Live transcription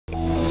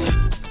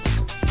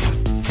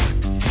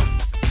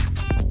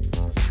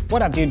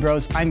What up, dude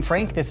bros? I'm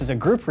Frank. This is a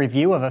group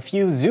review of a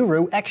few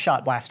Zuru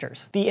X-Shot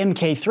blasters. The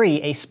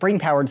MK3, a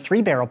spring-powered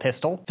 3-barrel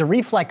pistol. The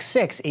Reflex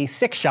 6, a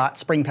 6-shot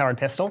spring-powered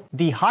pistol.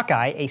 The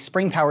Hawkeye, a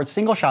spring-powered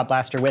single-shot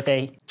blaster with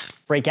a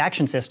break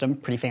action system,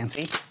 pretty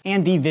fancy.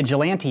 And the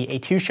Vigilante, a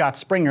 2-shot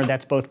springer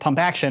that's both pump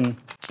action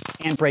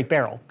and break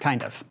barrel,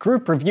 kind of.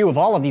 Group review of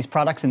all of these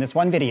products in this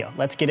one video.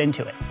 Let's get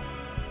into it.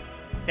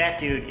 That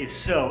dude is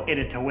so in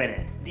it to win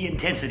it. The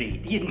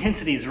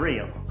intensity is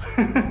real.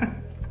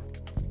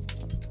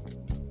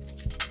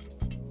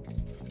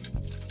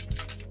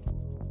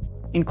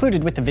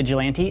 Included with the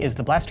Vigilante is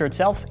the blaster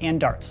itself and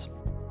darts.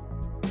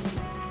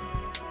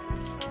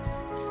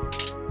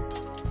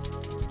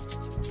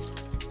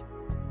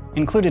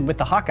 Included with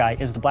the Hawkeye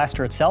is the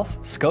blaster itself,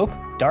 scope,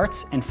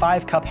 darts, and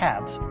 5 cup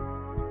halves.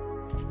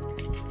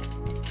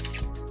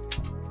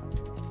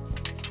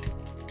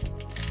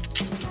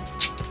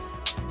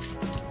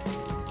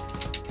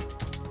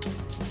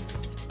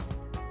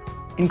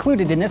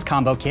 Included in this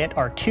combo kit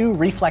are 2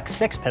 Reflex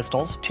 6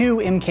 pistols, 2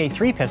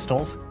 MK3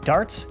 pistols,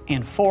 darts,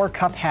 and 4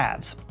 cup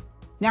halves.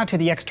 Now to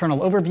the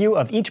external overview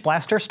of each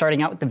blaster,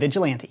 starting out with the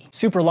Vigilante.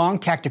 Super long,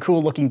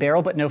 tactical looking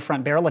barrel, but no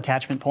front barrel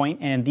attachment point,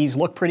 and these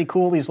look pretty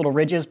cool, these little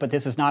ridges, but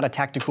this is not a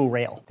tactical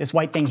rail. This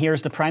white thing here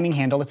is the priming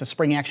handle. It's a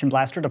spring action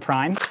blaster to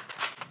prime.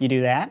 You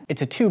do that.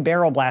 It's a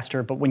 2-barrel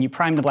blaster, but when you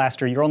prime the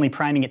blaster, you're only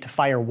priming it to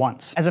fire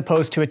once, as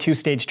opposed to a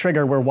 2-stage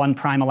trigger where one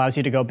prime allows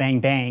you to go bang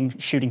bang,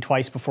 shooting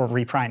twice before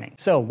repriming.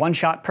 So 1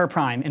 shot per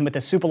prime, and with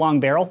a super long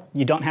barrel,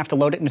 you don't have to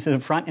load it into the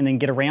front and then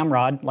get a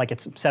ramrod like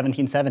it's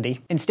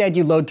 1770. Instead,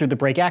 you load through the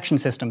break action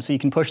system, so you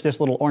can push this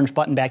little orange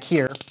button back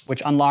here,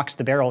 which unlocks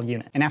the barrel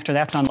unit. And after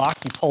that's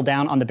unlocked, you pull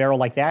down on the barrel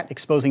like that,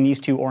 exposing these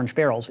 2 orange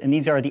barrels, and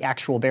these are the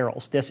actual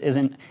barrels. This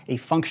isn't a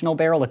functional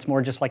barrel, it's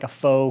more just like a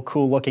faux,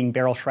 cool-looking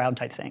barrel shroud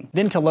type thing.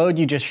 Then to load,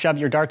 you just shove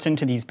your darts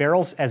into these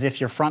barrels as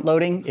if you're front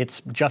loading.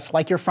 It's just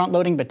like you're front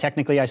loading, but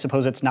technically I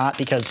suppose it's not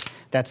because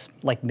that's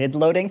like mid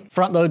loading.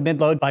 Front load,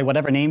 mid load, by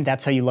whatever name,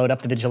 that's how you load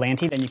up the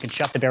Vigilante. Then you can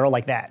shut the barrel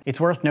like that. It's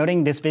worth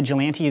noting this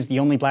Vigilante is the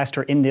only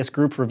blaster in this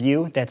group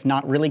review that's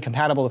not really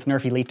compatible with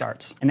Nerf Elite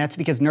darts. And that's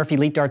because Nerf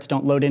Elite darts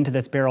don't load into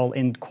this barrel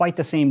in quite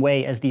the same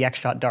way as the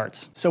X-Shot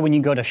darts. So when you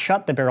go to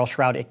shut the barrel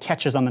shroud, it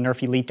catches on the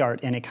Nerf Elite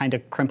dart and it kind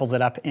of crimples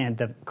it up, and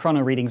the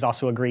chrono readings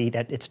also agree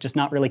that it's just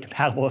not really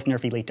compatible with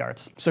Nerf Elite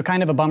darts. So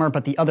kind of a bummer,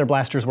 but the other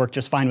blasters work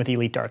just fine with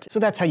Elite darts. So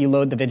that's how you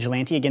load the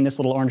Vigilante. Again, this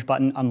little orange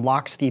button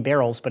unlocks the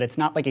barrels, but it's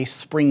not like a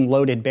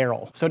spring-loaded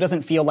barrel. So it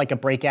doesn't feel like a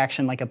break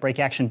action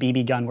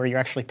BB gun where you're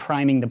actually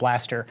priming the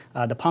blaster.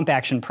 The pump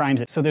action primes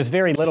it. So there's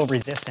very little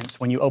resistance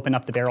when you open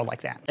up the barrel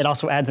like that. It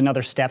also adds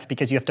another step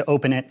because you have to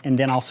open it and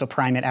then also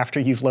prime it after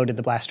you've loaded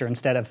the blaster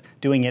instead of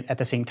doing it at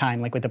the same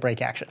time like with the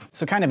break action.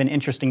 So kind of an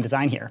interesting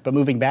design here. But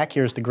moving back,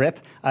 here's the grip.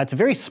 It's a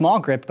very small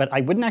grip, but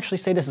I wouldn't actually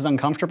say this is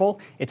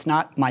uncomfortable. It's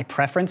not my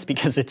preference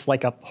because it's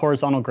like a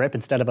horizontal grip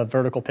instead of a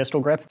vertical pistol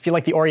grip. I feel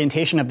like the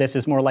orientation of this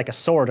is more like a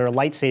sword or a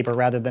lightsaber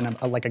rather than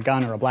like a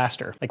gun or a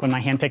blaster. Like when my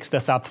hand picks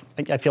this up,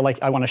 I feel like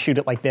I want to shoot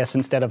it like this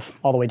instead of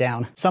all the way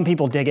down. Some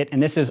people dig it,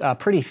 and this is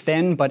pretty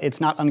thin, but it's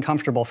not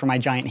uncomfortable for my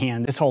giant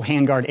hand. This whole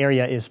handguard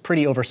area is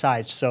pretty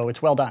oversized, so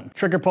it's well done.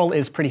 Trigger pull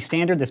is pretty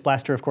standard. This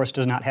blaster, of course,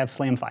 does not have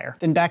slam fire.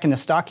 Then back in the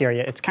stock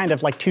area, it's kind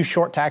of like too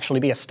short to actually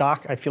be a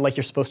stock. I feel like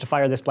you're supposed to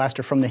fire this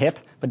blaster from the hip,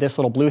 but this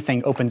little blue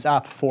thing opens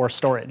up for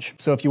storage.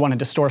 So if you wanted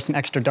to store some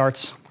extra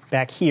darts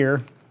back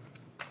here,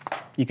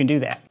 you can do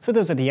that. So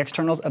those are the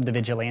externals of the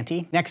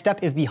Vigilante. Next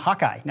up is the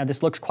Hawkeye. Now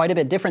this looks quite a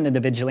bit different than the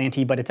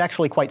Vigilante, but it's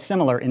actually quite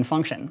similar in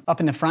function. Up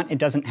in the front, it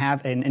doesn't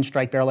have an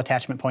in-strike barrel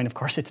attachment point. Of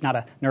course, it's not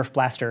a Nerf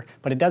blaster,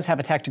 but it does have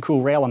a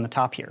tactical rail on the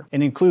top here.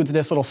 It includes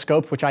this little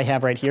scope, which I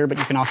have right here, but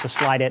you can also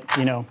slide it,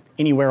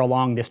 anywhere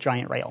along this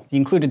giant rail. The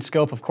included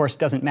scope, of course,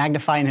 doesn't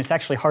magnify, and it's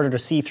actually harder to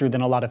see through than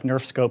a lot of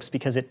Nerf scopes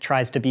because it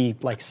tries to be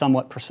like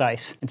somewhat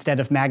precise. Instead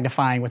of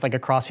magnifying with like a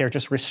crosshair, it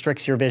just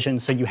restricts your vision,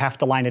 so you have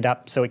to line it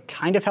up. So it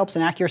kind of helps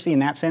in accuracy in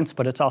that sense,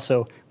 but it's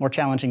also more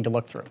challenging to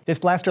look through. This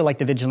blaster, like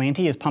the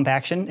Vigilante, is pump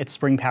action. It's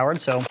spring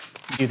powered, so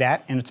you do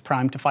that, and it's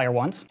primed to fire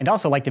once. And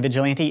also like the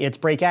Vigilante, it's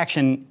break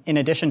action in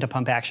addition to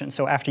pump action.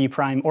 So after you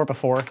prime or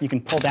before, you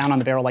can pull down on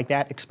the barrel like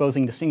that,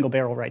 exposing the single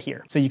barrel right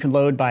here. So you can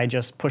load by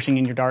just pushing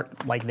in your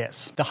dart like this.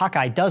 The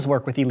Hawkeye does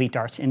work with Elite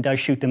darts and does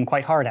shoot them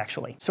quite hard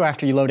actually. So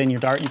after you load in your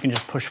dart, you can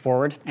just push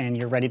forward and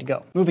you're ready to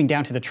go. Moving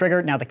down to the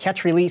trigger, now the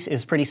catch release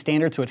is pretty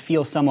standard, so it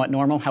feels somewhat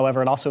normal.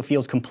 However, it also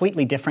feels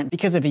completely different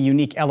because of a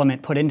unique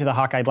element put into the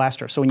Hawkeye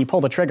blaster. So when you pull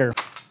the trigger,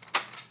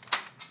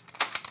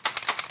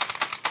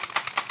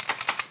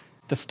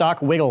 the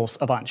stock wiggles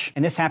a bunch.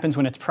 And this happens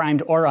when it's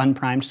primed or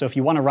unprimed. So if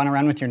you want to run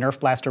around with your Nerf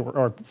blaster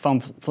or foam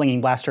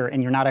flinging blaster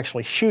and you're not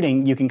actually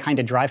shooting, you can kind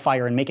of dry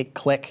fire and make it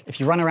click. If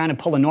you run around and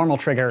pull a normal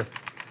trigger,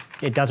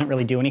 it doesn't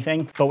really do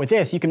anything. But with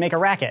this, you can make a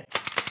racket.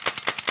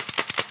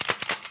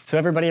 So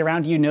everybody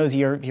around you knows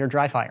you're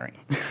dry firing.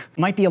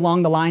 Might be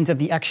along the lines of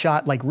the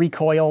X-Shot like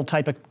recoil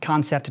type of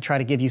concept to try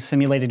to give you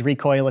simulated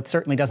recoil. It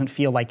certainly doesn't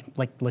feel like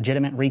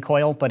legitimate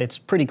recoil, but it's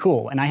pretty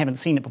cool, and I haven't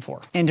seen it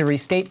before. And to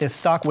restate, this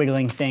stock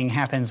wiggling thing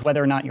happens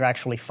whether or not you're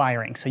actually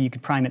firing. So you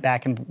could prime it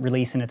back and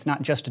release, and it's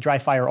not just a dry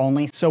fire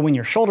only. So when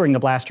you're shouldering the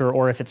blaster,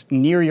 or if it's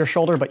near your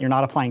shoulder but you're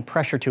not applying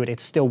pressure to it, it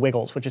still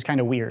wiggles, which is kind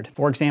of weird.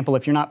 For example,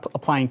 if you're not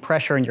applying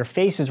pressure and your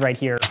face is right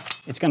here,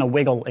 it's going to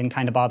wiggle and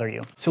kind of bother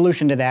you.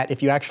 Solution to that,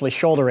 if you actually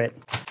shoulder it,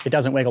 it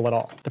doesn't wiggle at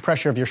all. The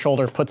pressure of your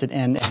shoulder puts it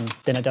in, and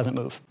then it doesn't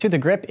move. To the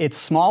grip, it's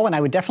small, and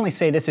I would definitely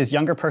say this is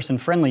younger person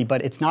friendly,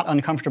 but it's not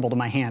uncomfortable to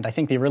my hand. I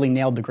think they really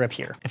nailed the grip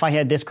here. If I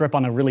had this grip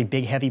on a really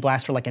big heavy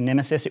blaster like a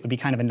Nemesis, it would be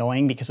kind of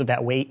annoying because of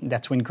that weight.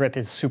 That's when grip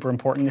is super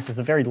important. This is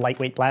a very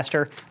lightweight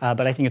blaster,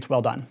 but I think it's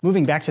well done.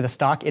 Moving back to the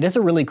stock, it is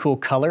a really cool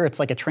color. It's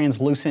like a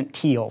translucent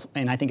teal,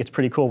 and I think it's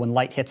pretty cool when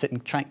light hits it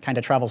and kind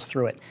of travels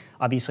through it.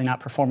 Obviously not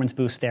performance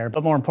boost there,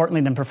 but more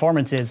importantly than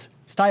performance is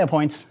style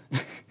points.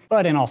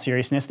 But in all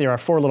seriousness, there are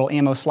 4 little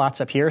ammo slots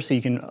up here, so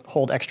you can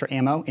hold extra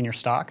ammo in your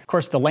stock. Of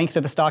course, the length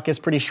of the stock is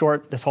pretty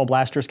short. This whole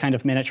blaster is kind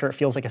of miniature. It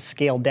feels like a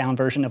scaled down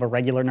version of a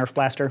regular Nerf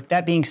blaster.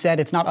 That being said,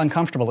 it's not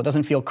uncomfortable. It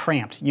doesn't feel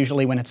cramped.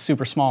 Usually when it's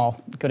super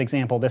small, good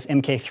example, this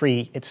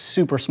MK3, it's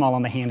super small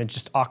on the hand. It's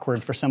just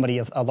awkward for somebody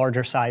of a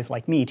larger size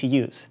like me to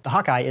use. The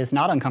Hawkeye is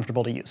not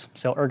uncomfortable to use,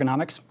 so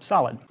ergonomics,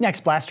 solid.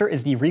 Next blaster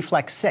is the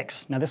Reflex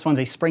 6. Now this one's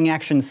a spring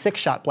action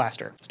 6-shot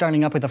blaster.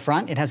 Starting up with the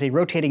front, it has a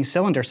rotating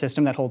cylinder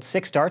system that holds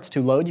 6 darts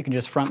to load. You can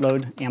just front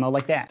load ammo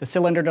like that. The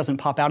cylinder doesn't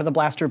pop out of the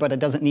blaster, but it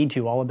doesn't need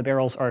to. All of the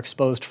barrels are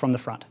exposed from the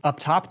front. Up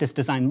top, this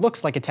design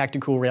looks like a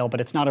tactical rail, but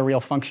it's not a real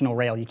functional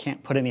rail. You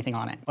can't put anything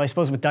on it. Well, I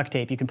suppose with duct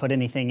tape, you can put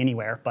anything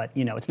anywhere, but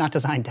you know, it's not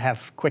designed to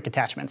have quick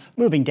attachments.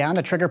 Moving down,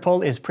 the trigger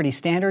pull is pretty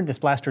standard. This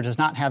blaster does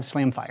not have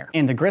slam fire.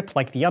 And the grip,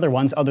 like the other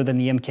ones other than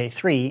the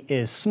MK3,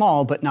 is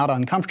small, but not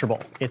uncomfortable.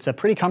 It's a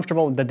pretty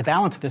comfortable, the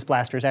balance of this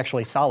blaster is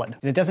actually solid.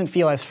 And it doesn't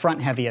feel as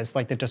front heavy as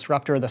like the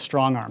Disruptor or the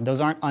Strong Arm. Those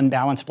aren't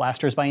unbalanced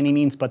blasters by any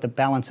means, but the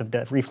balance of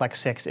the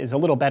Reflex 6 is a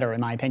little better in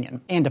my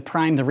opinion. And to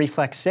prime the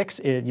Reflex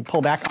 6, you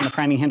pull back on the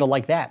priming handle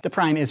like that. The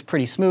prime is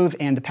pretty smooth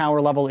and the power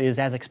level is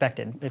as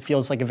expected. It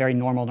feels like a very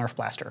normal Nerf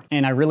blaster.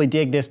 And I really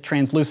dig this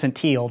translucent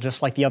teal,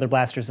 just like the other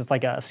blasters. It's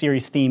like a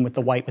series theme with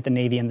the white with the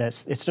navy in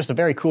this. It's just a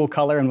very cool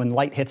color, and when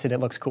light hits it, it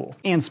looks cool.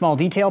 And small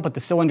detail, but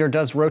the cylinder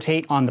does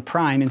rotate on the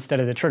prime instead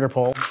of the trigger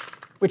pull,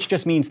 which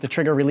just means the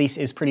trigger release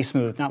is pretty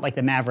smooth, not like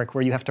the Maverick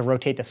where you have to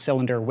rotate the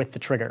cylinder with the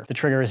trigger. The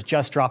trigger is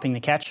just dropping the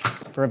catch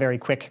for a very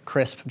quick,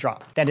 crisp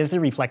drop. That is the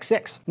Reflex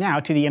 6. Now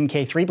to the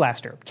MK3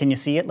 blaster. Can you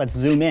see it? Let's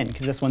zoom in,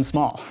 because this one's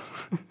small.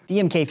 The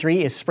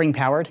MK3 is spring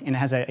powered and it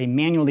has a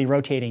manually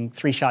rotating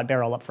 3-shot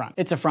barrel up front.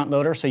 It's a front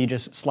loader, so you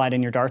just slide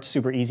in your darts,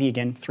 super easy.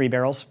 Again, 3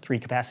 barrels, 3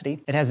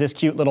 capacity. It has this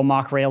cute little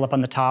mock rail up on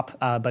the top,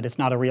 but it's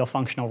not a real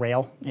functional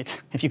rail,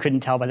 if you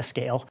couldn't tell by the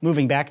scale.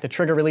 Moving back, the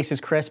trigger release is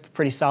crisp,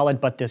 pretty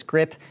solid, but this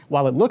grip,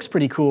 while it looks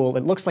pretty cool,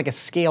 it looks like a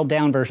scaled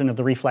down version of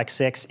the Reflex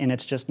 6, and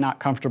it's just not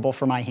comfortable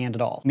for my hand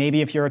at all.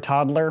 Maybe if you're a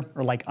toddler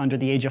or like under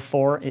the age of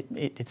 4,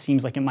 it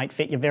seems like it might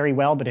fit you very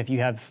well, but if you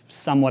have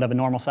somewhat of a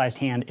normal sized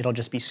hand, it'll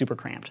just be super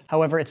cramped.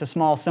 However, it's a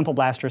small, simple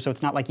blaster, so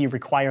it's not like you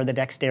require the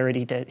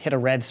dexterity to hit a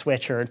rev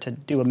switch or to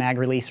do a mag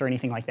release or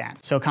anything like that.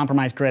 So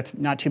compromised grip,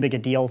 not too big a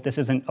deal. This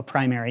isn't a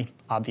primary,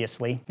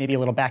 obviously. Maybe a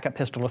little backup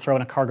pistol to throw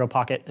in a cargo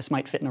pocket. This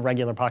might fit in a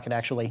regular pocket,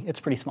 actually. It's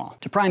pretty small.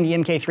 To prime the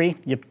MK3,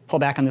 you pull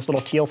back on this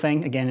little teal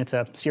thing. Again, it's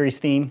a series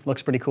theme,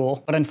 looks pretty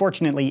cool. But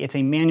unfortunately, it's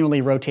a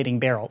manually rotating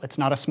barrel. It's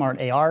not a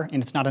smart AR,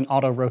 and it's not an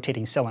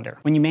auto-rotating cylinder.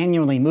 When you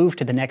manually move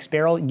to the next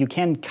barrel, you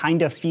can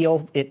kind of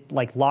feel it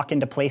like lock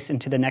into place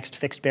into the next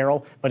fixed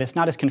barrel, but it's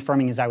not as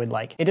confirming as I would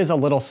like. It is a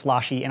little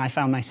sloshy, and I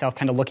found myself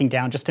kind of looking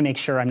down just to make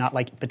sure I'm not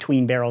like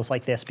between barrels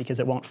like this, because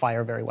it won't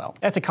fire very well.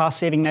 That's a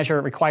cost-saving measure.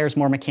 It requires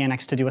more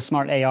mechanics to do a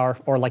smart AR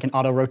or like an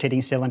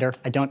auto-rotating cylinder.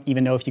 I don't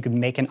even know if you could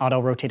make an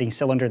auto-rotating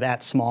cylinder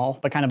that small,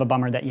 but kind of a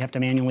bummer that you have to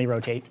manually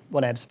rotate.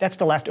 Whatevs. That's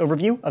the last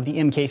overview of the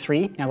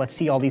MK3. Now let's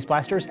see all these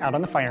blasters out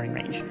on the firing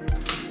range.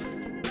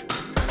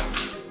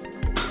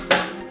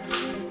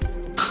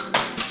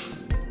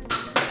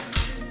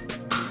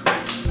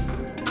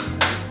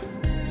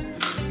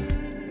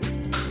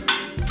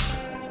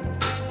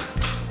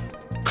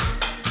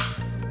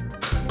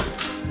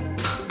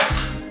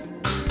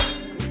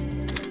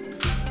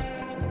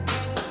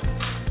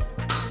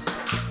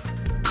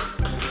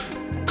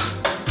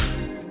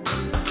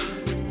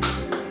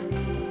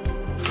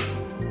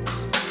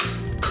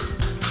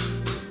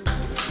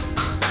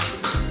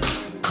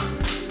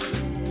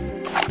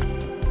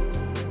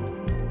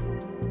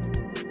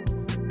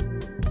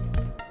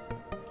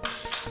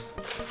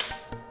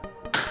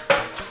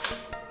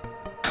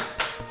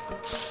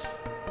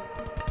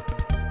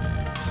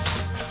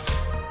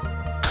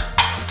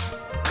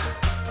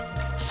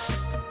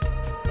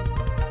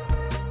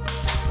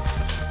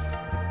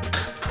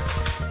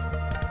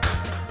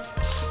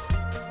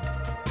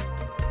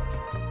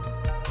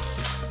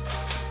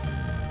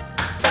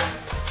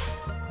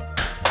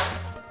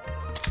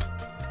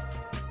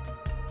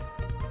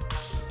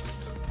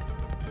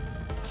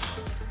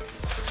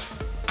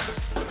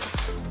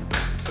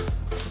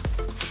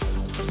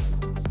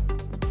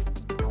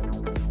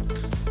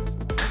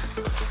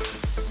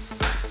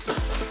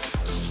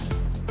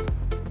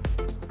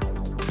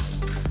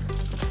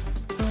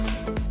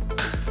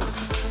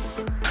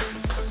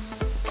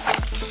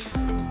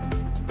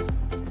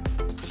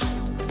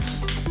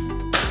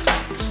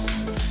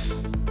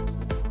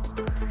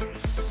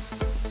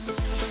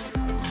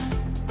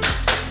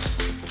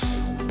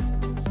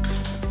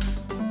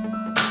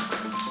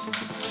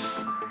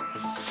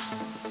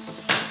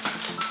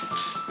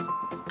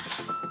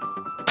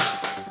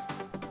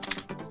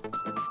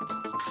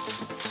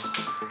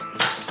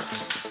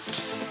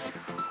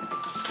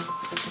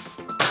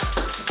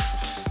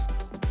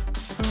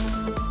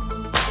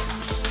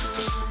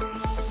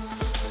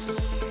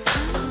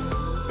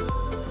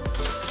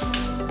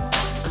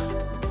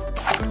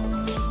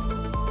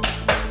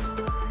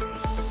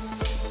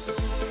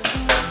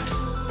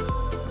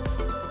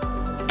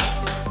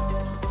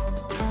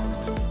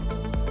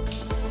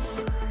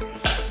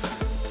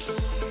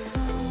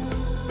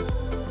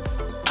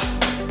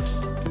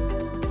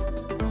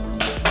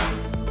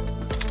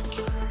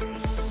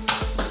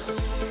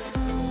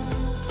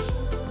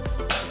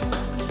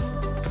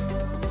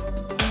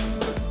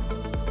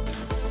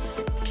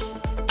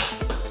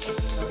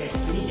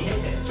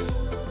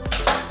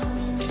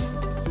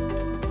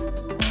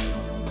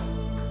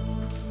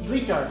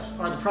 leak darts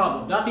are the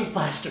problem, not these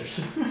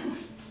blasters.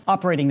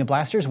 Operating the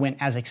blasters went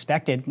as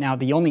expected. Now,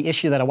 the only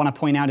issue that I want to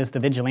point out is the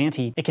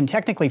Vigilante. It can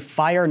technically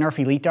fire Nerf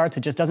elite darts,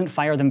 it just doesn't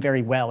fire them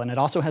very well, and it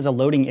also has a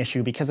loading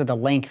issue because of the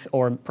length,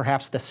 or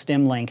perhaps the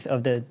stem length,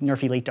 of the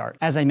Nerf elite dart.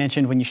 As I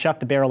mentioned, when you shut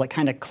the barrel, it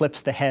kind of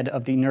clips the head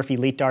of the Nerf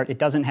elite dart. It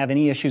doesn't have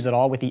any issues at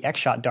all with the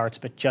X-Shot darts,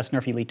 but just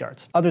Nerf elite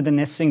darts. Other than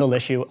this single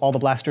issue, all the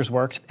blasters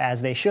worked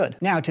as they should.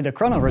 Now to the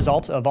chrono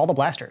results of all the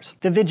blasters.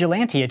 The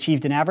Vigilante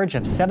achieved an average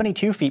of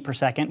 72 feet per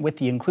second with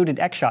the included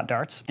X-Shot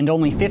darts, and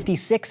only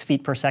 56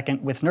 feet per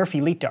second with Nerf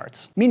elite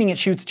darts, meaning it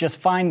shoots just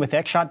fine with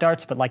X-Shot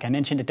darts, but like I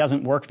mentioned, it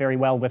doesn't work very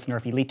well with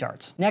Nerf elite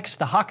darts. Next,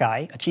 the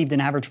Hawkeye achieved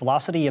an average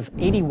velocity of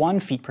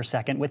 81 feet per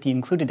second with the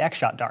included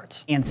X-Shot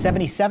darts, and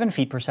 77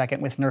 feet per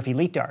second with Nerf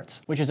elite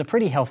darts, which is a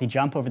pretty healthy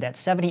jump over that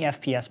 70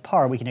 FPS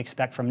par we can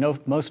expect from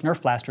most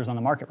Nerf blasters on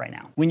the market right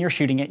now. When you're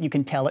shooting it, you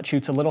can tell it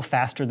shoots a little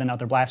faster than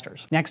other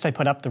blasters. Next, I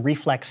put up the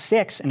Reflex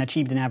 6 and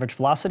achieved an average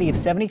velocity of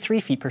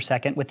 73 feet per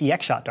second with the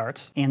X-Shot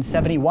darts, and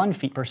 71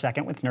 feet per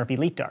second with Nerf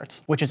elite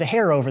darts, which is a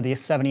hair over the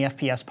 70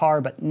 FPS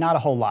par, but not a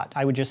whole lot.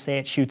 I would just say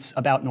it shoots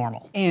about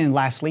normal. And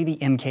lastly, the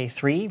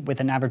MK3 with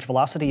an average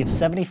velocity of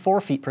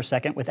 74 feet per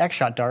second with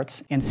X-Shot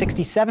darts and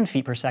 67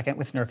 feet per second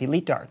with Nerf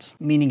elite darts,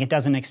 meaning it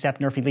doesn't accept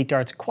Nerf elite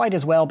darts quite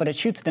as well, but it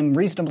shoots them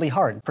reasonably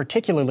hard,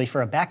 particularly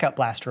for a backup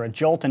blaster. A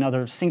Jolt and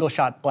other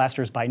single-shot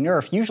blasters by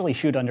Nerf usually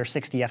shoot under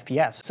 60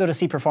 FPS, so to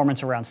see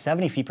performance around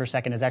 70 feet per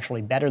second is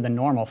actually better than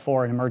normal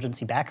for an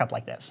emergency backup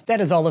like this.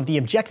 That is all of the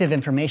objective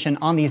information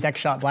on these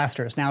X-Shot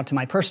blasters. Now to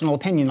my personal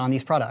opinion on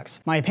these products.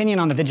 My opinion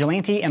on the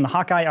Vigilante and the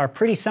Hawkeye are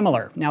pretty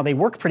similar. Now they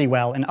work pretty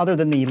well, and other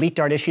than the elite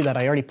dart issue that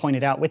I already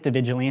pointed out with the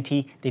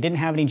Vigilante, they didn't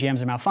have any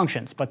jams or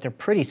malfunctions, but they're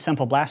pretty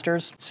simple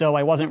blasters, so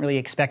I wasn't really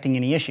expecting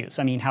any issues.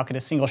 I mean, how could a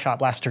single shot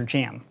blaster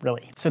jam,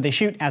 really? So they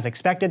shoot as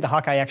expected. The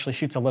Hawkeye actually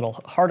shoots a little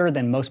harder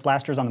than most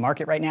blasters on the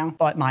market right now,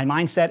 but my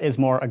mindset is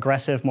more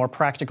aggressive, more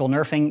practical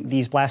nerfing.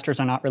 These blasters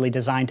are not really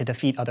designed to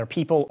defeat other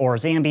people or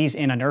zombies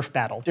in a Nerf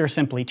battle. They're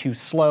simply too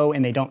slow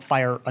and they don't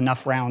fire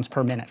enough rounds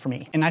per minute for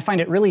me. And I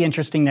find it really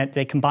interesting that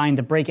they combine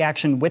the break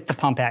action with the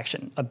pump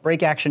action. A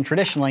break action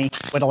traditionally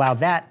would allow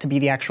that to be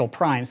the actual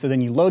prime, so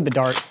then you load the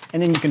dart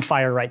and then you can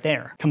fire right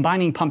there.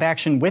 Combining pump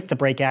action with the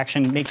break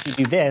action makes you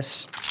do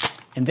this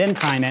and then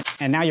prime it,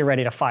 and now you're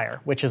ready to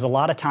fire, which is a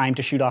lot of time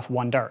to shoot off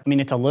one dart. I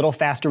mean, it's a little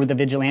faster with the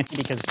Vigilante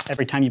because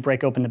every time you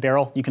break open the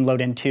barrel, you can load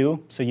in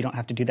two, so you don't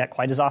have to do that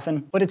quite as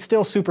often. But it's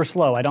still super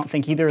slow. I don't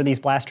think either of these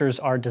blasters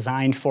are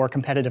designed for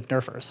competitive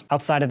nerfers.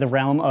 Outside of the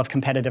realm of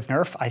competitive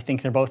nerf, I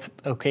think they're both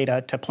okay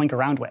to plink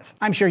around with.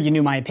 I'm sure you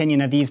knew my opinion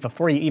of these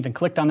before you even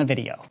clicked on the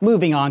video.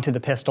 Moving on to the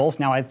pistols.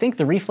 Now, I think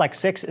the Reflex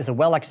 6 is a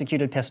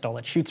well-executed pistol.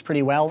 It shoots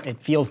pretty well. It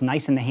feels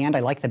nice in the hand. I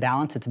like the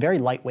balance. It's very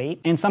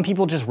lightweight. And some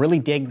people just really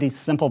dig these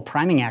simple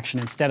priming action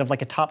instead of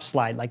like a top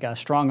slide, like a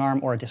strong arm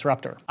or a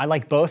disruptor. I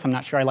like both. I'm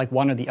not sure I like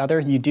one or the other.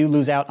 You do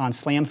lose out on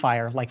slam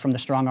fire, like from the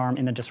strong arm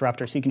and the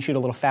disruptor, so you can shoot a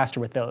little faster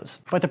with those.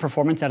 But the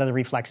performance out of the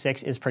Reflex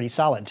 6 is pretty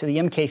solid. To the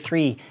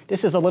MK3,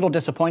 this is a little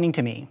disappointing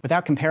to me.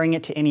 Without comparing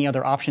it to any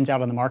other options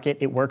out on the market,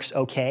 it works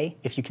okay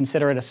if you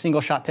consider it a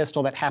single shot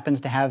pistol that happens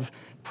to have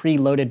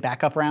pre-loaded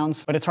backup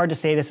rounds, but it's hard to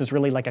say this is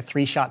really like a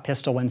 3-shot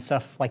pistol when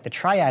stuff like the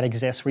Triad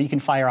exists, where you can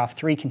fire off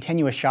 3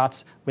 continuous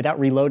shots without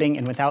reloading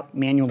and without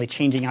manually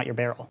changing out your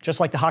barrel. Just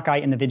like the Hawkeye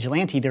and the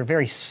Vigilante, they're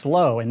very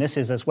slow, and this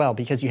is as well,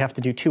 because you have to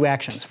do 2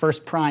 actions.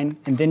 First prime,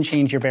 and then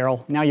change your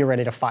barrel. Now you're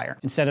ready to fire.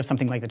 Instead of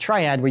something like the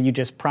Triad, where you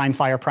just prime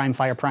fire,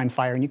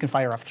 and you can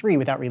fire off 3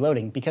 without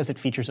reloading, because it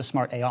features a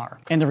smart AR.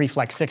 And the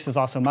Reflex 6 is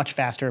also much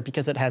faster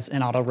because it has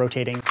an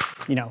auto-rotating,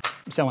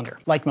 cylinder,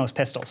 like most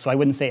pistols. So I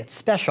wouldn't say it's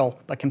special,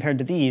 but compared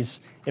to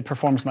these, it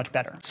performs much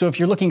better. So if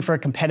you're looking for a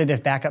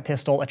competitive backup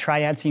pistol, a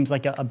Triad seems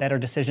like a better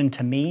decision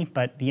to me,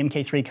 but the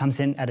MK3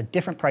 comes in at a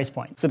different price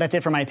point. So that's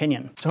it for my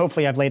opinion. So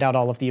hopefully I've laid out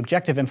all of the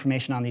objective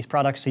information on these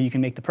products so you can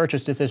make the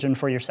purchase decision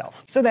for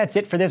yourself. So that's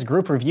it for this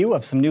group review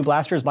of some new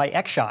blasters by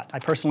X-Shot. I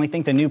personally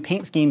think the new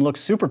paint scheme looks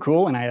super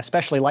cool, and I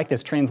especially like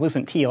this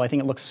translucent teal. I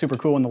think it looks super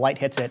cool when the light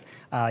hits it.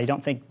 I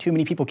don't think too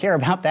many people care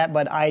about that,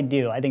 but I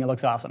do. I think it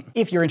looks awesome.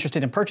 If you're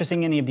interested in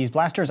purchasing any of these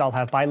blasters, I'll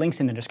have buy links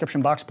in the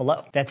description box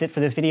below. That's it for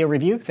this video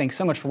review. Thanks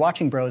so much for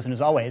watching, bros, and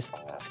as always,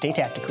 stay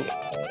tactical.